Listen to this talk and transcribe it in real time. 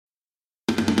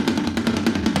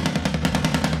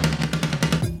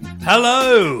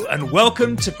Hello, and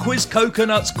welcome to Quiz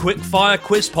Coconut's Quickfire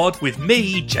Quiz Pod with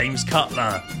me, James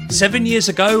Cutler. 7 years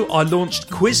ago, I launched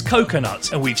Quiz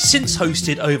Coconut, and we've since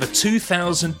hosted over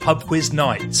 2,000 pub quiz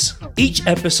nights. Each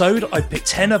episode, I pick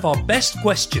 10 of our best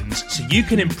questions so you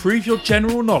can improve your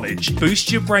general knowledge, boost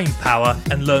your brain power,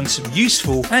 and learn some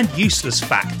useful and useless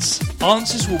facts.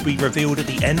 Answers will be revealed at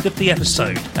the end of the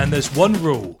episode, and there's one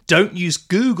rule: don't use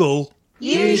Google.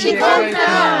 Use your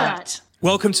coconut!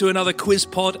 Welcome to another Quiz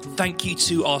Pod. Thank you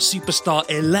to our superstar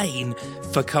Elaine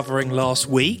for covering last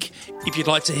week. If you'd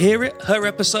like to hear it, her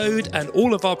episode and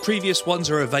all of our previous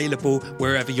ones are available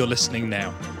wherever you're listening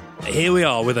now. Here we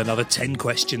are with another 10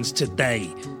 questions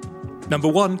today. Number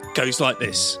 1 goes like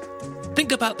this.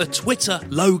 Think about the Twitter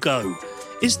logo.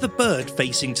 Is the bird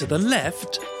facing to the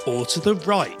left or to the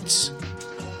right?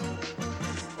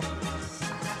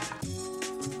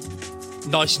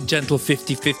 Nice and gentle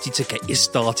 50-50 to get you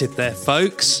started there,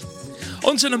 folks.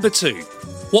 On to number 2.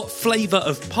 What flavour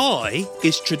of pie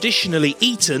is traditionally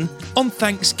eaten on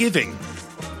Thanksgiving?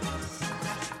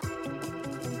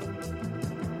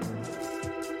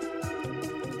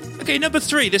 Okay, number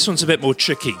 3. This one's a bit more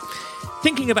tricky.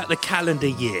 Thinking about the calendar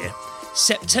year,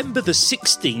 September the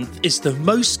 16th is the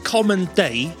most common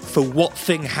day for what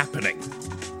thing happening?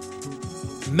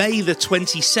 May the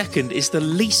 22nd is the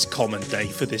least common day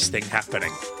for this thing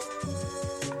happening.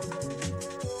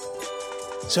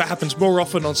 So it happens more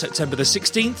often on September the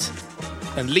 16th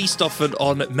and least often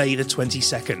on May the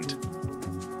 22nd.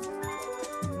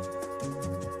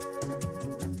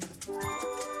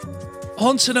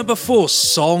 On to number 4,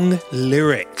 song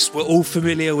lyrics. We're all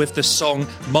familiar with the song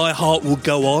My Heart Will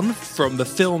Go On from the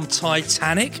film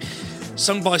Titanic.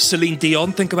 Sung by Celine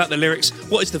Dion. Think about the lyrics.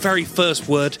 What is the very first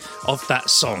word of that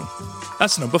song?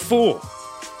 That's number 4.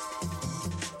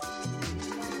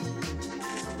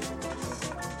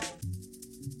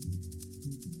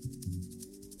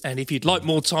 And if you'd like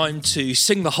more time to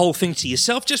sing the whole thing to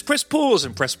yourself, just press pause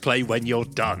and press play when you're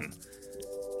done.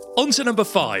 On to number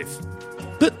 5.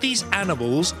 Put these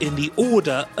animals in the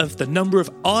order of the number of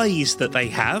eyes that they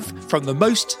have, from the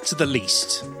most to the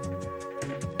least.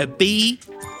 A bee,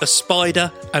 a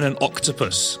spider, and an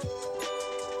octopus.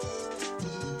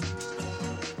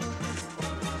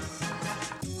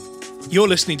 You're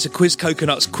listening to Quiz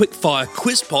Coconut's Quickfire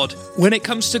Quiz Pod. When it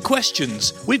comes to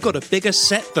questions, we've got a bigger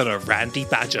set than a Randy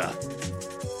Badger.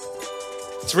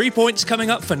 3 points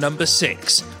coming up for number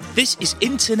 6. This is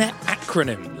internet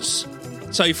acronyms.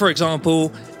 So, for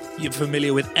example, you're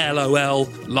familiar with LOL,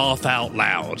 laugh out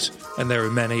loud, and there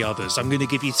are many others. I'm going to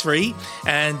give you 3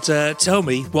 and tell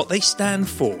me what they stand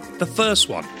for. The first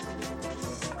one,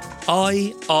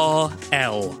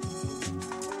 IRL.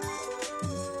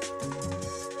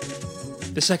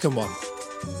 The second one,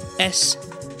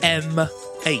 SMH.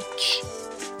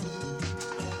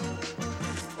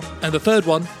 And the third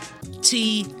one,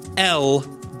 TLDR.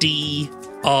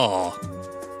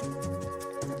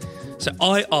 So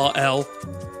IRL,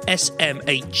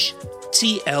 SMH,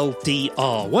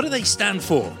 TLDR. What do they stand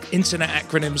for? Internet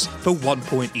acronyms for 1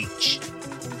 point each.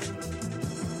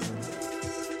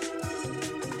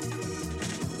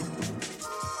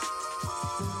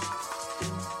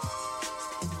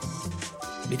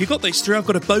 If you've got those 3, I've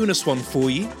got a bonus one for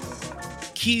you.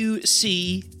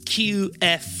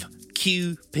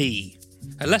 QCQFQP.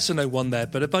 A lesser known one there,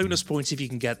 but a bonus point if you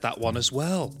can get that one as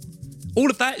well.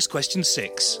 All of that is question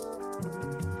 6.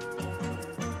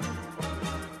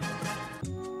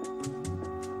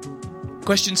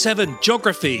 Question 7,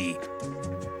 geography.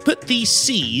 Put these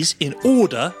seas in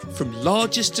order from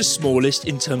largest to smallest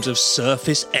in terms of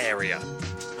surface area.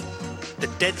 The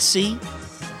Dead Sea,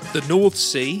 the North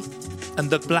Sea, and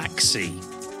the Black Sea.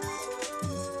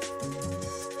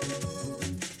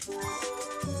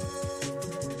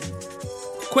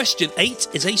 Question 8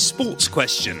 is a sports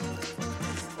question.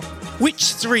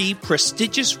 Which 3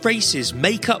 prestigious races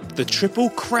make up the Triple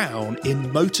Crown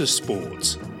in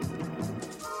motorsport?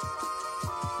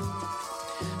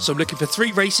 So I'm looking for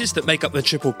 3 races that make up the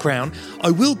Triple Crown.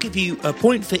 I will give you a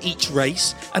point for each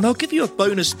race, and I'll give you a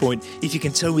bonus point if you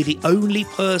can tell me the only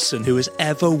person who has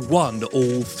ever won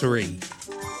all 3.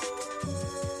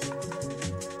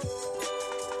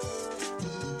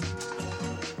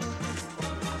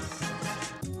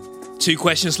 Two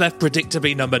questions left.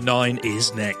 Predictably, number 9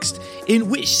 is next. In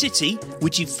which city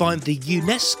would you find the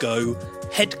UNESCO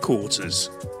headquarters?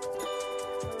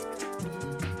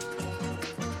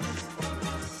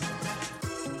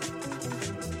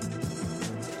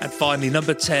 And finally,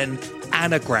 number 10,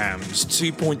 anagrams.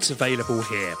 2 points available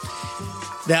here.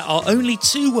 There are only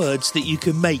 2 words that you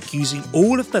can make using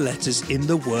all of the letters in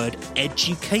the word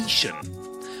education.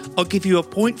 I'll give you a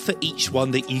point for each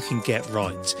one that you can get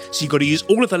right. So you've got to use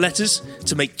all of the letters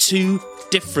to make 2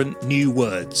 different new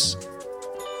words.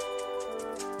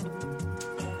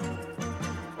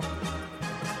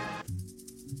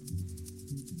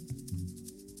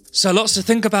 So lots to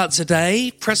think about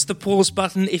today. Press the pause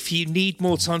button if you need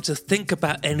more time to think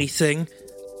about anything.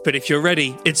 But if you're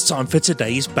ready, it's time for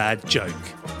today's bad joke.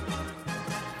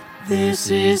 This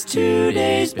is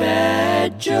today's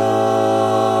bad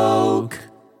joke.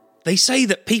 They say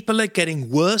that people are getting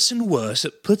worse and worse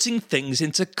at putting things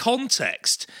into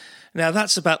context. Now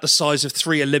that's about the size of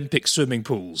 3 Olympic swimming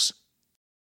pools.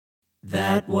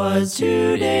 That was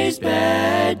today's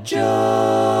bad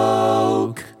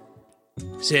joke.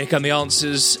 So here come the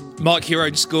answers. Mark your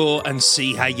own score and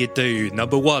see how you do.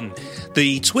 Number 1,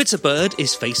 the Twitter bird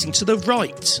is facing to the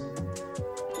right.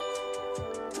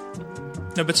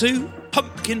 Number 2,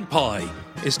 pumpkin pie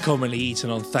is commonly eaten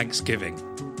on Thanksgiving.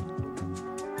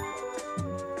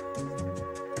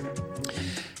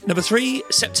 Number 3,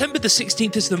 September the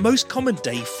 16th is the most common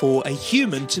day for a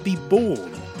human to be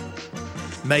born.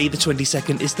 May the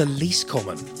 22nd is the least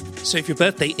common. So if your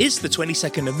birthday is the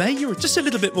 22nd of May, you're just a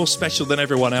little bit more special than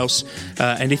everyone else.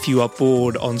 And if you are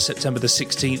born on September the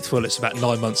 16th, well, it's about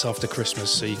 9 months after Christmas,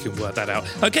 so you can work that out.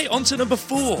 Okay, on to number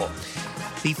 4.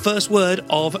 The first word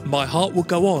of My Heart Will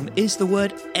Go On is the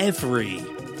word every.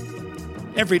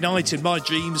 Every night in my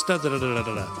dreams,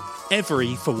 da-da-da-da-da-da.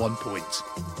 Every for 1 point.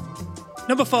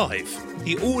 Number 5.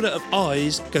 The order of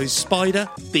eyes goes spider,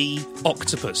 bee,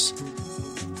 octopus.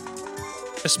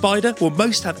 A spider will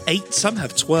most have 8, some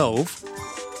have 12.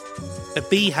 A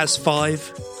bee has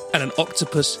 5, and an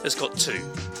octopus has got 2.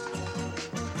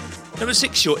 Number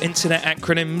 6, your internet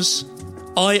acronyms.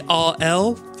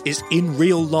 IRL is in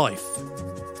real life.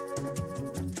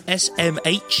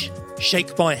 SMH,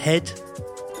 shake my head.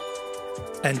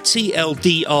 And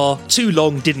TLDR, too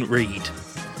long, didn't read.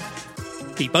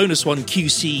 The bonus one,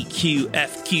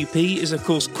 QCQFQP, is of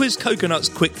course Quiz Coconut's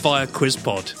Quickfire Quiz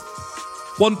Pod.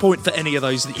 1 point for any of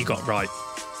those that you got right.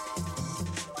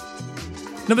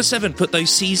 Number 7, put those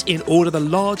seas in order. The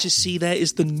largest sea there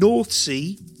is the North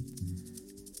Sea,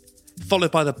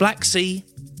 followed by the Black Sea,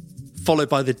 followed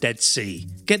by the Dead Sea.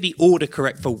 Get the order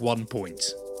correct for 1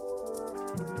 point.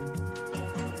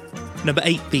 Number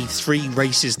 8, the 3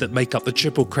 races that make up the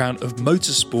Triple Crown of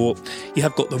motorsport. You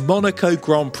have got the Monaco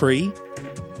Grand Prix,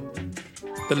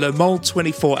 the Le Mans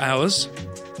 24 Hours,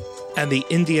 and the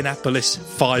Indianapolis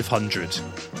 500.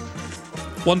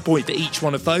 1 point for each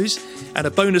one of those, and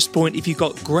a bonus point if you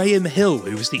got Graham Hill,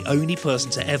 who was the only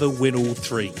person to ever win all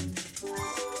 3.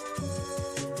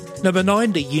 Number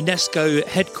 9, the UNESCO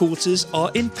headquarters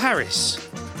are in Paris.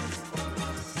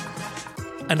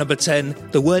 And number 10,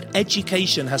 the word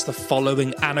education has the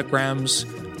following anagrams: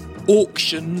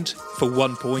 auctioned for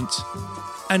 1 point,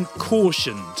 and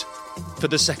cautioned for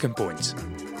the 2nd point.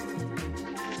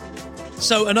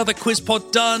 So another Quiz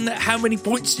Pod done. How many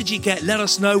points did you get? Let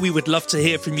us know. We would love to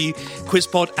hear from you.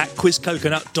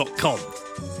 quizpod@quizcoconut.com.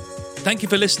 Thank you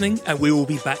for listening, and we will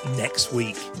be back next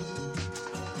week.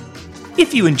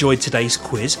 If you enjoyed today's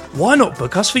quiz, why not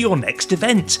book us for your next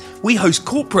event? We host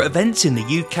corporate events in the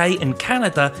UK and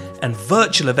Canada and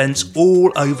virtual events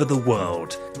all over the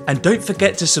world. And don't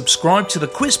forget to subscribe to the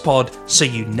Quiz Pod so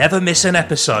you never miss an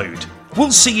episode.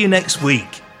 We'll see you next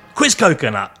week. Quiz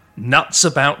Coconut. Nuts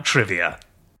about trivia.